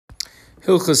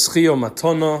Hilchos Chiyuv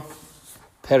Matana,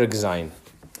 Perek Zayin.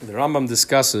 The Rambam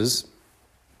discusses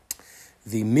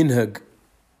the minhag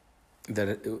that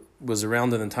it was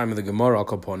around in the time of the Gemara Al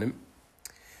Kaponim,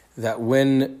 that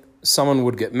when someone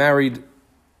would get married,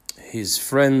 his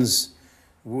friends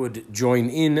would join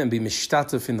in and be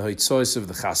mishtatef in the hoitzois of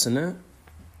the chasana.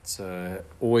 It's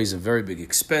always a very big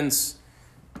expense.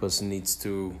 The person needs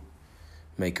to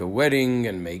make a wedding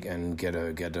and get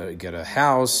a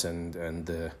house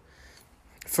and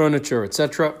furniture,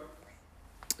 etc.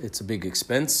 It's a big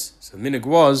expense. So the minhag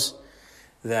was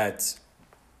that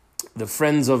the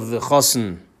friends of the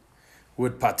chosen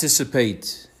would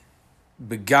participate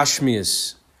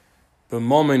begashmius,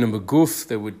 b'momen and beguf.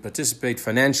 They would participate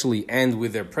financially and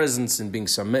with their presence in being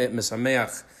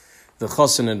mesameach the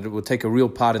chosen, and it would take a real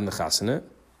part in the chasana.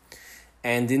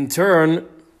 And in turn,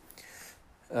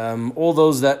 all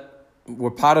those that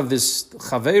were part of this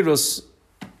chaverus,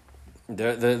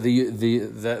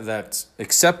 that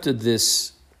accepted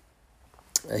this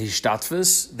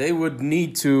hishtatfus, they would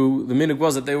need to, the minhag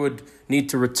was that they would need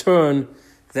to return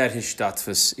that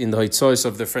hishtatfus in the hoitzois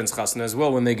of their friend's chasana as well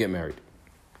when they get married.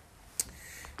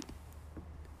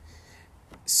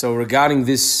 So regarding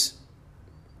this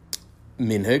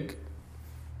minhag,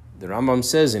 the Rambam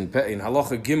says in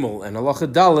Halacha Gimel and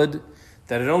Halacha Daled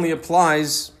that it only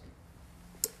applies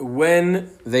when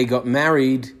they got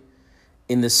married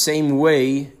in the same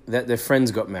way that their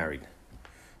friends got married.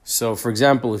 So, for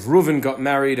example, if Reuven got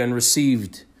married and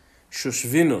received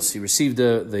shushvinus, he received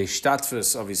the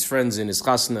shtatfus of his friends in his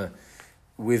chasna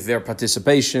with their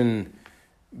participation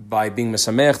by being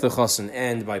mesamech the chasna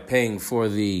and by paying for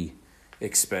the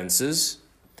expenses,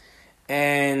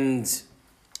 and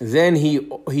then he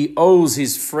owes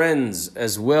his friends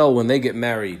as well when they get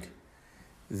married.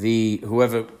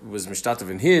 Whoever was mishtatev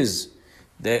in his,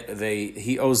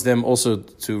 he owes them also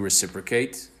to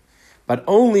reciprocate, but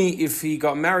only if he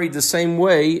got married the same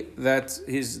way that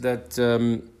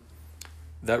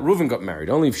Reuven got married.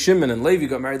 Only if Shimon and Levi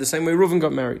got married the same way Reuven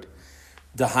got married.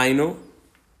 Dahainu,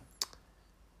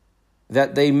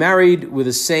 that they married with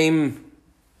the same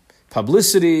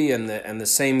publicity and the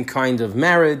same kind of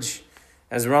marriage,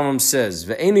 as Rambam says,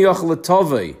 Ve'eni yochel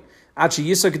tovei achi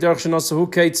yisak derech shenasahu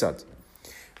keitzad.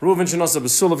 Reuven shenasa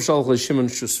b'sulav shalach leShimon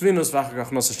shusvinus v'achar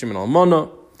kach nasa Shimon almana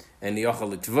and yochel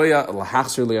litvoya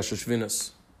lahachzir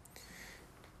liyashusvinus.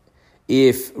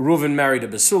 If Reuven married a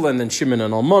besula and then Shimon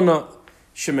an almana,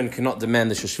 Shimon cannot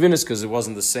demand the shusvinus because it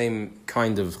wasn't the same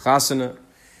kind of chasana.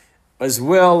 As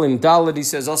well, in Daled he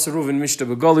says, Asa Reuven mishta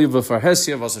b'goli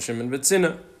v'farhesia v'asa Shimon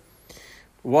b'tzina.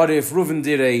 What if Reuven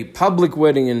did a public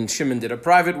wedding and Shimon did a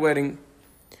private wedding?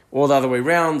 Or the other way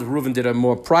around, Reuven did a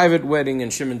more private wedding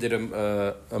and Shimon did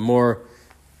a more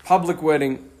public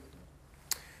wedding.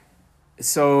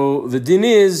 So the din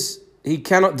is, he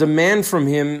cannot demand from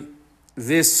him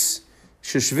this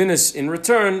sheshvinus in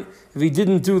return if he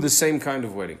didn't do the same kind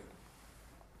of wedding.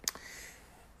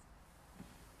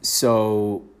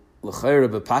 So, l'chayra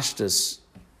b'pashtus,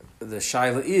 the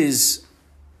shaila is,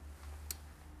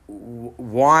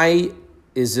 why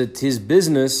is it his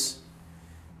business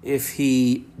if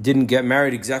he didn't get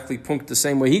married exactly punkt the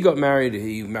same way he got married?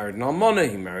 He married an almana,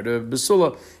 he married a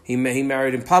besula, he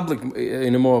married in public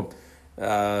in a more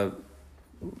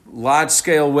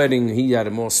large-scale wedding, he had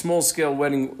a more small-scale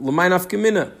wedding. L'maynaf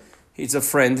gemina, he's a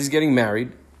friend, he's getting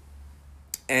married,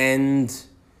 and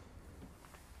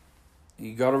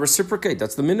you got to reciprocate.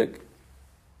 That's the minhag.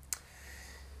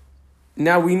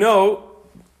 Now we know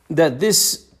that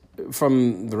this,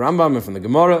 from the Rambam and from the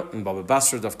Gemara and Baba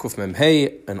Basra Daf Kuf Mem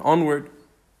Hey and onward,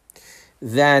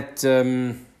 that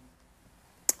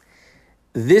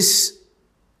this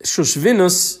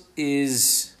shushvinus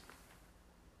is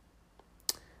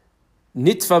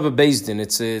nitva bebeis din.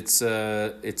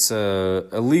 It's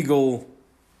a legal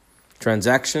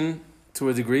transaction to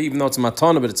a degree, even though it's a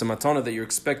matana, but it's a matana that you're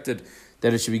expected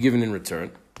that it should be given in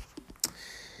return.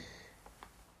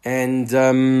 And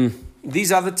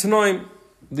these are the tanoim.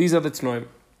 These are the tanoim,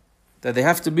 that they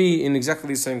have to be in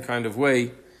exactly the same kind of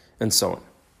way, and so on.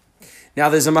 Now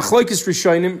there's a machlokes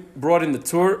rishonim brought in the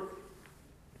Tur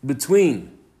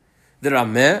between the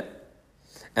Rameh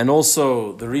and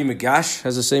also the Ri Megash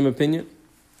has the same opinion,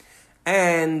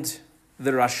 and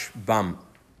the Rashbam.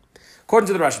 According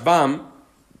to the Rashbam,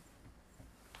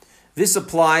 this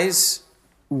applies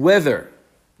whether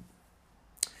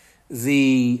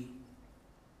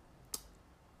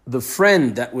the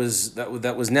friend that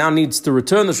was now needs to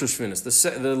return the shushvinus,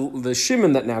 the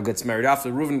Shimon that now gets married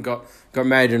after Reuven got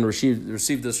married and received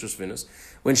the shushvinus.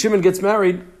 When Shimon gets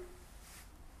married,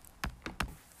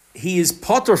 he is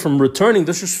potter from returning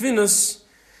the shushvinus,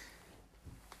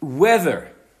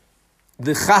 whether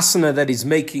the chasana that he's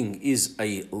making is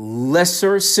a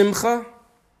lesser simcha.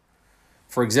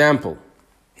 For example,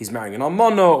 he's marrying an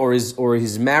almana, or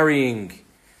he's marrying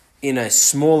in a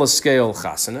smaller scale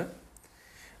chasana.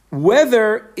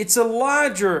 Whether it's a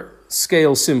larger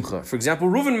scale simcha. For example,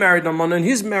 Reuven married an almana and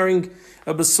he's marrying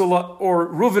a basula, or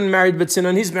Reuven married betzina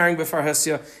and he's marrying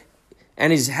befarhesia,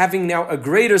 and he's having now a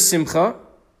greater simcha.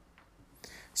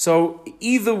 So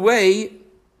either way,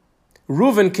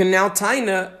 Reuven can now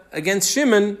taina against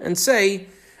Shimon and say,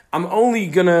 I'm only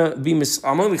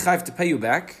chayv to pay you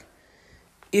back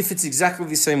if it's exactly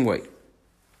the same way.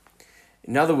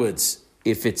 In other words,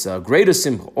 if it's a greater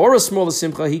simcha or a smaller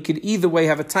simcha, he could either way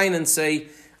have a taina and say,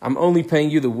 I'm only paying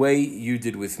you the way you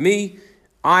did with me.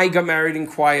 I got married in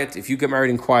quiet. If you get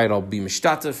married in quiet, I'll be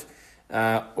mishtatef.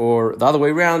 Or the other way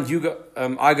around,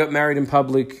 I got married in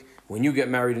public. When you get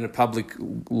married in a public,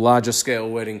 larger scale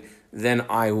wedding, then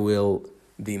I will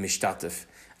be mishtatef.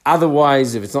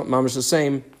 Otherwise, if it's not mamash the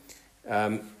same,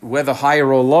 whether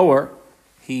higher or lower,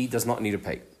 he does not need to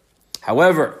pay.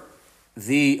 However,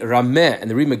 the Rameh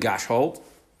and the Rimagash hold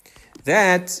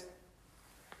that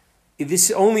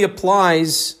this only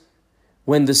applies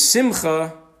when the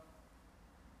simcha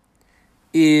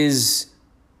is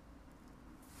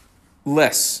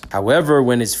less. However,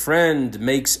 when his friend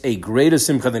makes a greater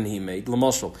simcha than he made,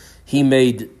 l'mashal, he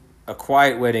made a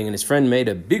quiet wedding and his friend made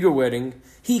a bigger wedding,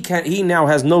 he now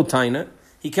has no taina.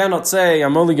 He cannot say,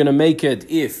 I'm only going to make it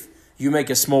if you make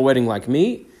a small wedding like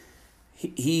me.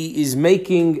 He is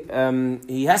making,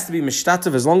 he has to be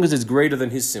mishtatev as long as it's greater than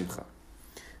his simcha.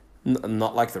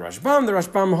 Not like the Rashbam. The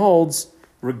Rashbam holds,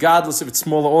 regardless if it's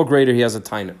smaller or greater, he has a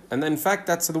taina. And in fact,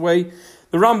 that's the way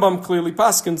the Rambam clearly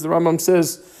paskins. The Rambam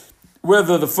says,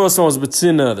 whether the first one was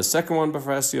betzina, the second one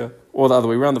b'farhesia, or the other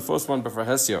way around, the first one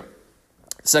b'farhesia,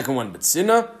 the second one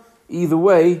betzina, either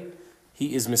way,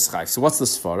 he is mischayv. So what's the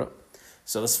svara?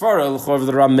 So the svara, l'chor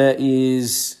the Rameh,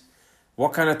 is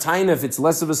what kind of taina if it's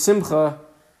less of a simcha?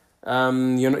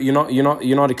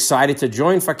 You're not excited to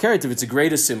join fakeret. If it's a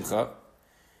greater simcha,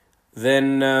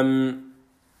 then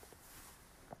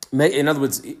in other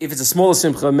words, if it's a smaller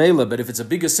simcha, mela, but if it's a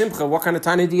bigger simcha, what kind of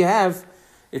taina do you have?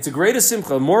 It's a greater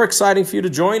simcha, more exciting for you to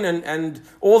join, and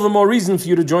all the more reason for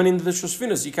you to join into the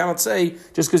Shoshfinas. You cannot say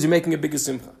just because you're making a bigger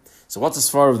simcha. So what's the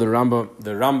svara of the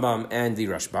Rambam and the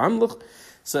Rashbam? Look,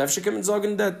 so Efshekim and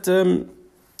Zogan that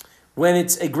when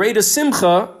it's a greater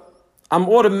simcha, I'm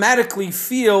automatically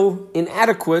feel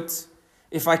inadequate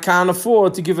if I can't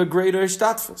afford to give a greater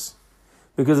ishtatfus.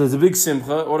 Because it's a big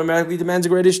simcha, automatically demands a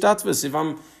greater ishtatfus.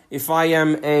 If I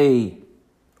am a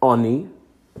oni,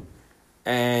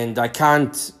 and I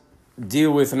can't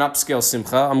deal with an upscale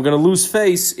simcha, I'm going to lose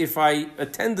face if I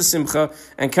attend the simcha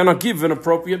and cannot give an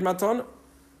appropriate matana,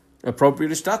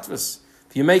 appropriate ishtatfus.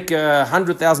 If you make a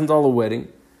 $100,000 wedding,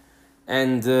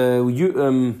 and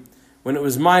when it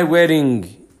was my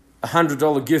wedding,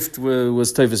 $100 gift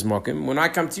was Tevis Mokim. When I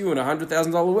come to you in a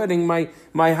 $100,000 wedding, my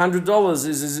 $100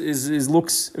 is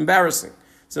looks embarrassing.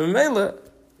 So Mela,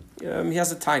 he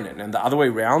has a taina, and the other way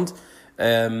around.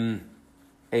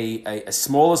 A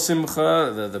smaller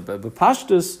simcha, the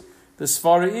pashtus, the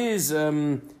svara is,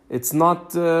 it's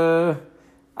not,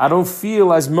 I don't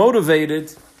feel as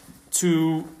motivated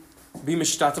to be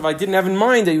mishtatev. I didn't have in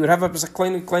mind that you would have a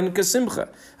klein simcha.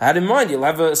 I had in mind you'll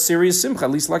have a serious simcha,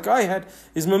 at least like I had,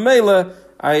 is mamela,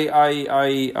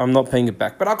 I'm not paying it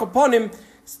back. But Akoponim,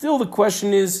 still the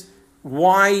question is,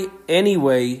 why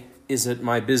anyway is it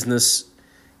my business?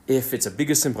 If it's a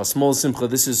bigger simcha, smaller simcha,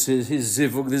 this is his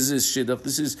zivug, this is his shidduch,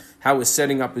 this is how he's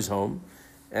setting up his home,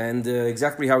 and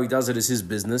exactly how he does it is his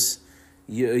business.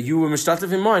 You were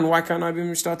mishtatev in mine, why can't I be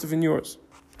mishtatev in yours?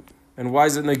 And why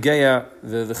is it negeya,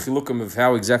 the chilukim of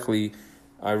how exactly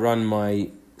I run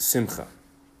my simcha?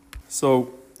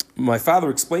 So, my father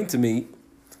explained to me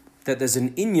that there's an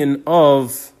inyan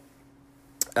of,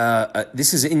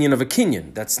 this is an inyan of a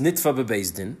kinyan, that's nitfa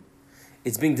bebeis din,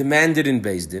 it's being demanded in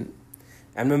beis din.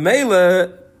 And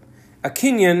Mamela, a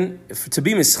kinyan, to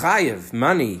be mischayev,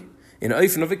 money, in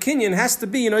oifen of a kinyan, has to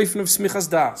be in oifen of smichas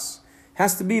das.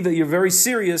 Has to be that you're very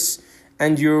serious,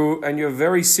 and you're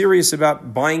very serious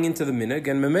about buying into the minhag.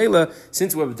 And Mamela,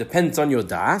 since it depends on your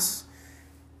das,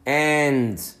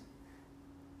 and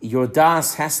your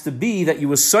das has to be that you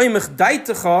were soimech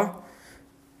daitecha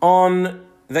on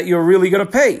that you're really going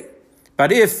to pay.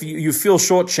 But if you feel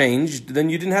shortchanged, then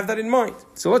you didn't have that in mind.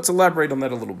 So let's elaborate on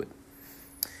that a little bit.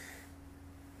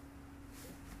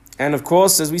 And of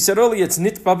course, as we said earlier, it's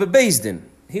nitba bebeis din.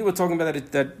 Here we're talking about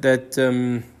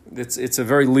that it's a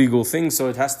very legal thing, so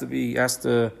it has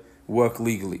to work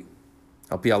legally.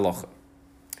 Al pi halacha.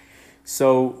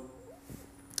 So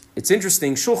it's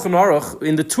interesting. Shulchan Aruch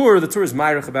in the Tur is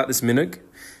Meirich about this minhag.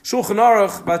 Shulchan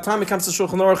Aruch, by the time it comes to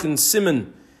Shulchan Aruch in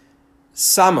Siman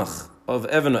Samach of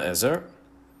Even HaEzer,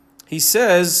 he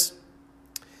says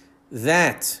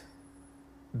that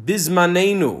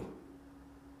Bizmanenu,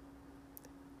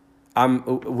 the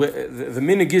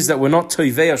minhag is that we're not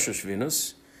toivei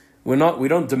shoshvinus. We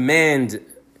don't demand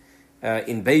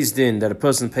in Beis Din that a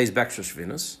person pays back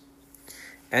shoshvinus.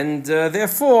 And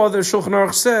therefore, the Shulchan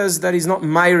Aruch says that he's not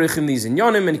Meirich in these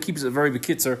inyonim, and he keeps it very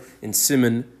bekitzer in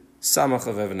Siman Samach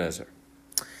of Even HaEzer.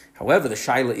 However, the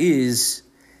shaila is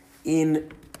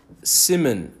in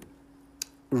Siman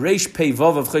Reish Pei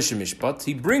Vav of Choshen Mishpat,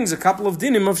 he brings a couple of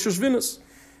dinim of shoshvinus,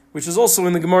 which is also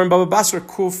in the Gemara in Baba Basra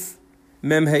Kuf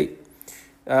Mem Hey.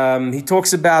 He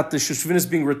talks about the shoshvinus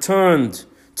being returned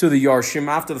to the Yarshim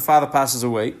after the father passes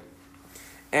away,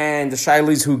 and the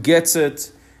shaila is who gets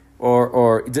it.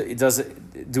 Or does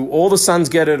it, do all the sons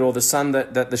get it, or the son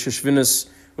that the shoshvinus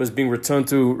was being returned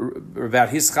to about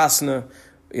his chasna?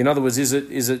 In other words, is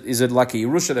it like a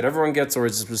Yerusha that everyone gets, or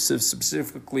is it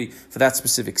specifically for that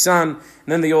specific son?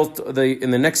 And then in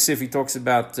the next sif he talks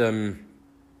about further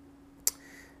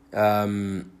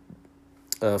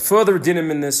dinim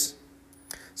in this.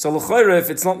 So l'chayre, if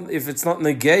it's not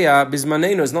negeya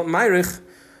bizmaneno, it's not meirich,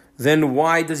 then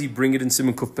why does he bring it in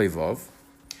Siman Kuf Pei Vav?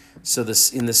 So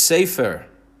this in the Sefer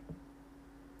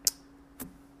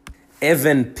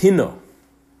Even Pino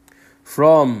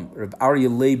from Reb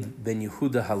Aryeh Leib ben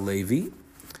Yehuda Halevi,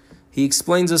 he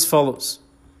explains as follows: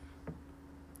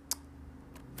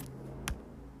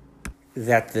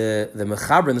 that the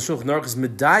Mechaber in the Shulchan Aruch is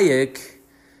medayek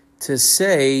to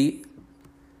say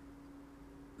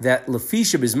that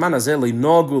lefisha bizman hazeh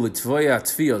leinogu litvoya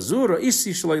tfiya zura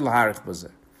isi shloi laharich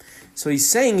bazeh. So he's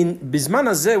saying in Bizman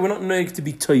Hazeh, we're not noyeg to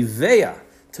be toiveya,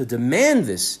 to demand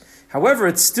this. However,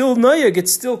 it's still noyeg,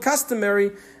 it's still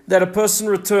customary that a person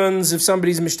returns, if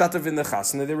somebody's mishtatev in the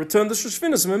chasna, they return the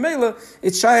shoshvinus. Memela,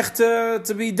 it's shaykh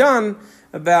to be done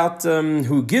about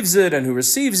who gives it and who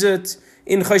receives it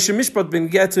in Choshen Mishpat ben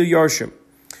Getu Yarshim.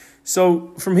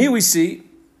 So from here we see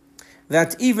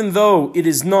that even though it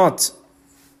is not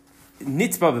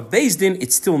nitba beis din,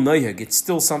 it's still noyeg, it's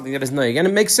still something that is noyeg. And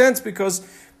it makes sense because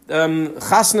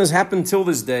chasnas happen till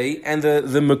this day, and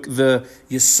the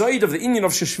yisoid of the inyan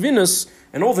of sheshvinus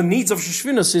and all the needs of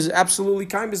sheshvinus is absolutely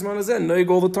kaim bisman hazen, noig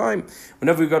all the time.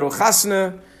 Whenever we go to a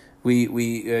chasna,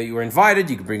 you are invited,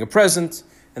 you can bring a present,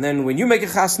 and then when you make a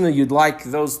chasna, you'd like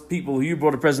those people who you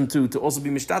brought a present to also be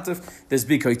mishtatev. There's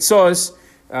big hoitzos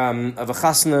of a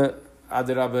chasna,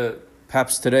 adirabe,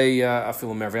 perhaps today, I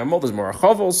feel there's more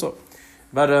achov also.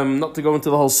 But not to go into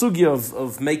the whole sugya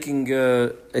of making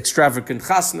extravagant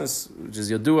chasnas, which is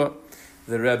Yadua,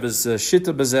 the Rebbe's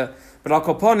shita bezeh. But al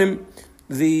koponim,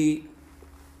 the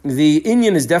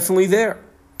inyan is definitely there.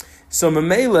 So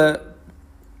Mamela,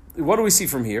 what do we see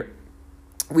from here?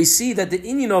 We see that the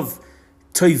inyan of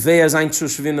toivei zayin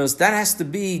shoshvinus, that has to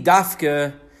be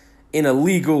dafke in a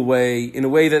legal way, in a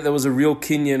way that there was a real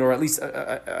kinyan, or at least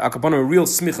a real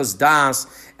smichas das,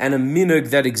 and a minhag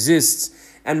that exists.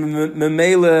 And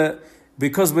memela,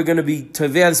 because we're going to be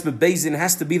toveas bebezin,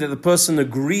 has to be that the person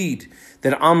agreed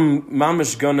that I'm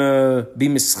mamish gonna be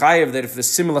mischayev, that if the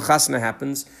similar chasna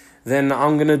happens, then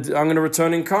I'm gonna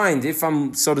return in kind. If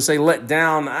I'm, so to say, let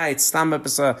down, it's stam a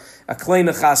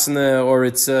kleine chasna, or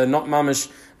it's not mamish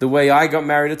the way I got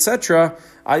married, etc.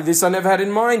 This I never had in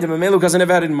mind. And memela, because I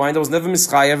never had in mind, I was never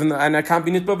mischayev, and I can't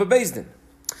be nitba bebezdin.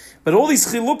 But all these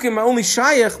chilukim are only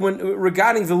shayach when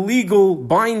regarding the legal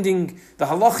binding, the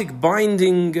halachic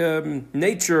binding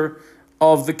nature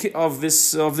of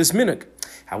this minhag.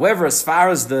 However, as far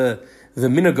as the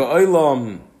minhag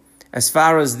ha'olam, as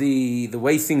far as the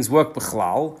way things work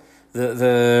b'chlal,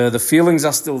 the feelings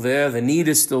are still there, the need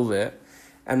is still there,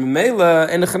 and memela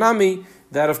and echanami,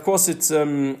 that of course it's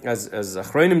as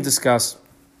achronim discuss.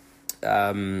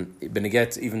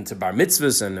 Beneget even to bar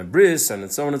mitzvahs and a bris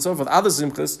and so on and so forth, other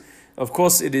simchas, of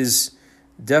course it is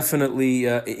definitely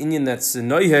inyan that's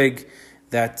noiheg,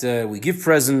 that we give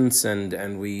presents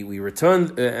and we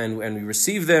return and we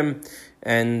receive them,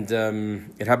 and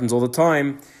it happens all the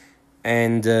time.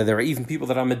 And there are even people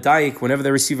that are medayik whenever they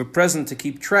receive a present to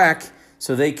keep track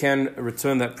so they can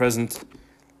return that present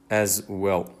as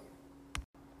well.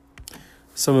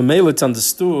 So Mamela, it's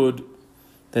understood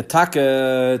that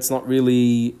taka, it's not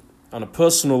really on a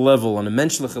personal level, on a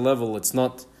menschliche level, it's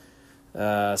not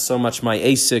so much my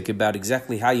asik about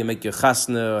exactly how you make your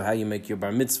chasna, or how you make your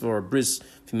bar mitzvah or bris,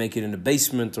 if you make it in a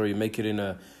basement or you make it in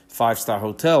a 5-star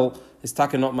hotel. It's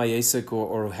taka not my asik,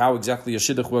 or how exactly your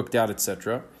shidduch worked out,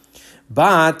 etc.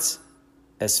 But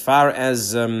as far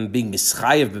as being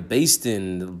mischayev based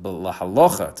in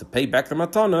lahalocha to pay back the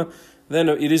matana, then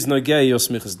it is nogei your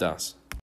smichas das.